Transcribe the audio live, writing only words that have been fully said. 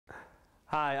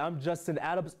Hi, I'm Justin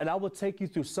Adams, and I will take you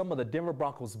through some of the Denver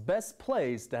Broncos' best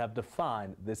plays that have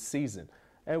defined this season.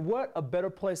 And what a better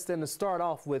place than to start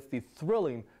off with the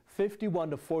thrilling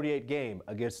 51-48 game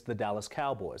against the Dallas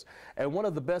Cowboys. And one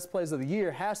of the best plays of the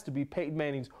year has to be Peyton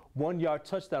Manning's one-yard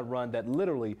touchdown run that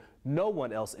literally no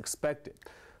one else expected.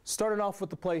 Starting off with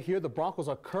the play here, the Broncos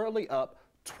are currently up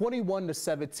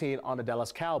 21-17 on the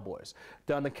Dallas Cowboys.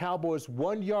 They're on the Cowboys'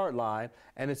 1-yard line,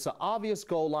 and it's an obvious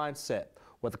goal line set.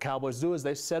 What the Cowboys do is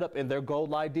they set up in their goal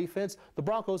line defense. The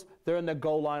Broncos, they're in their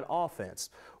goal line offense.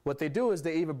 What they do is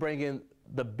they even bring in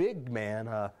the big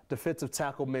man, defensive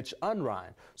tackle Mitch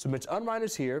Unrein. So Mitch Unrein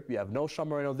is here. You have Sean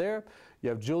Moreno there. You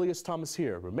have Julius Thomas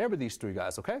here. Remember these three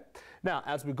guys, okay? Now,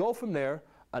 as we go from there,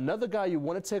 another guy you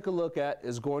want to take a look at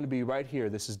is going to be right here.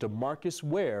 This is DeMarcus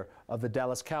Ware of the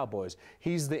Dallas Cowboys.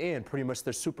 He's the end, pretty much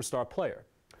their superstar player.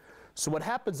 So what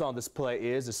happens on this play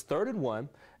is it's 3rd and 1,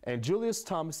 and Julius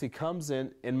Thomas, he comes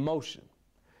in motion.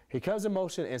 He comes in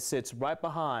motion and sits right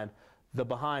behind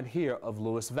here of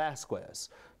Luis Vasquez.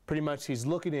 Pretty much he's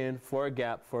looking in for a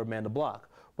gap for a man to block.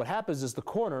 What happens is the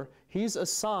corner, he's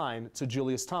assigned to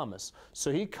Julius Thomas.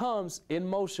 So he comes in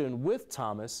motion with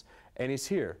Thomas, and he's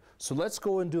here. So let's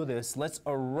go and do this. Let's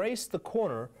erase the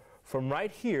corner from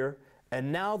right here,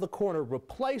 and now the corner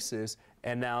replaces,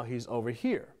 and now he's over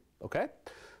here, okay?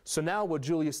 So now what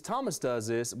Julius Thomas does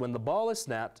is when the ball is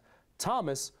snapped,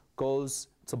 Thomas goes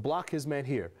to block his man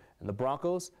here. And the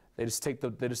Broncos, they just take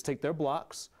their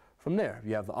blocks from there.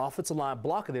 You have the offensive line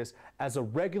blocking this as a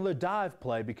regular dive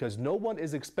play because no one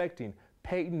is expecting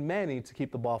Peyton Manning to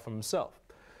keep the ball from himself.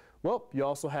 Well, you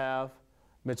also have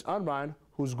Mitch Unrein,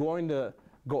 who's going to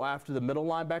go after the middle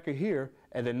linebacker here,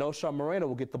 and then Sean Moreno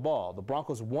will get the ball. The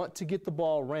Broncos want to get the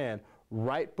ball ran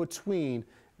right between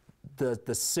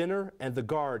the center and the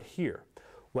guard here.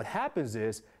 What happens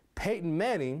is Peyton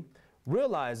Manning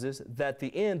realizes that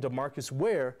the end, DeMarcus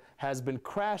Ware, has been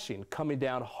crashing, coming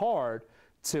down hard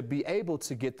to be able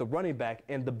to get the running back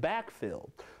in the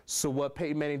backfield. So what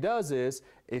Peyton Manning does is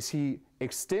he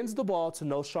extends the ball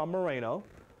to Sean Moreno,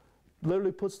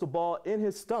 literally puts the ball in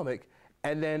his stomach,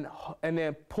 and then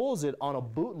pulls it on a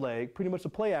bootleg, pretty much a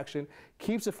play action,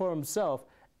 keeps it for himself,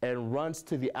 and runs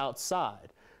to the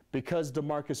outside. Because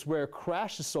DeMarcus Ware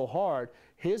crashes so hard,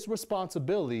 his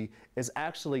responsibility is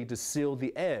actually to seal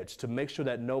the edge, to make sure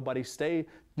that nobody gets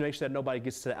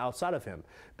to the outside of him.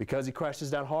 Because he crashes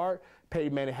down hard,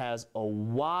 Peyton Manning has a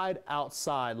wide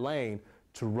outside lane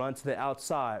to run to the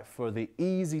outside for the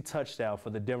easy touchdown for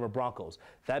the Denver Broncos.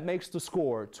 That makes the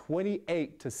score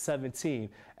 28-17,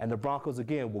 and the Broncos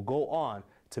again will go on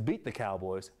to beat the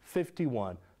Cowboys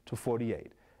 51-48.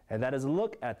 And that is a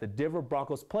look at the Denver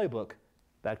Broncos playbook.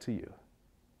 Back to you.